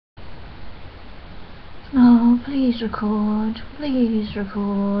Oh, please record, please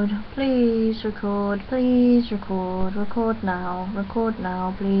record, please record, please record, record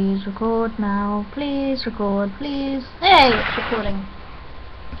now, please record now, please record, please. Hey, it's recording.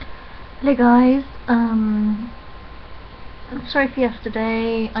 Hello guys, I'm sorry for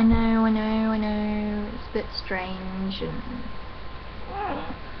yesterday. I know, it's a bit strange,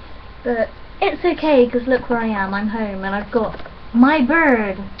 but it's okay because look where I am. I'm home and I've got my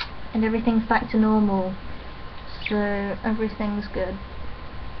bird and everything's back to normal. So everything's good.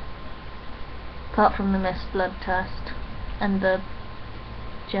 Apart from the missed blood test and the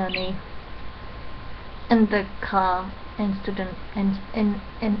journey and the car incident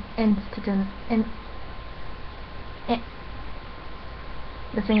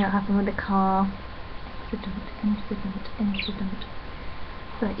the thing that happened with the car incident.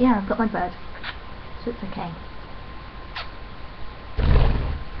 But yeah, I've got my bird, so it's okay.